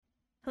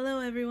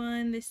Hello,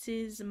 everyone. This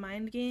is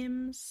Mind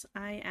Games.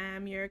 I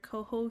am your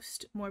co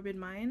host, Morbid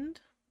Mind.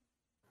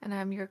 And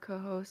I'm your co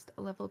host,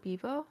 Level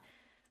Bevo.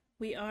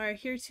 We are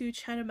here to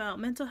chat about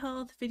mental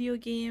health, video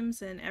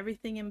games, and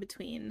everything in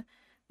between.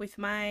 With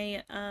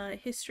my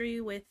history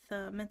with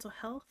mental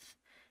health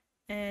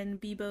and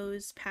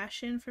Bebo's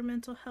passion for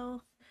mental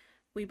health,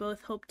 we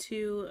both hope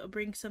to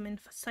bring some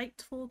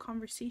insightful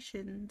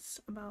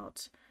conversations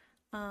about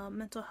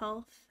mental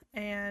health,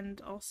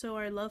 and also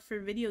our love for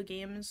video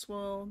games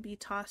will be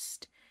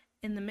tossed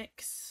in the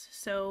mix.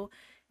 So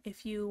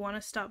if you want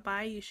to stop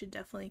by, you should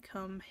definitely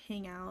come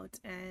hang out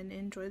and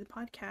enjoy the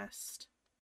podcast.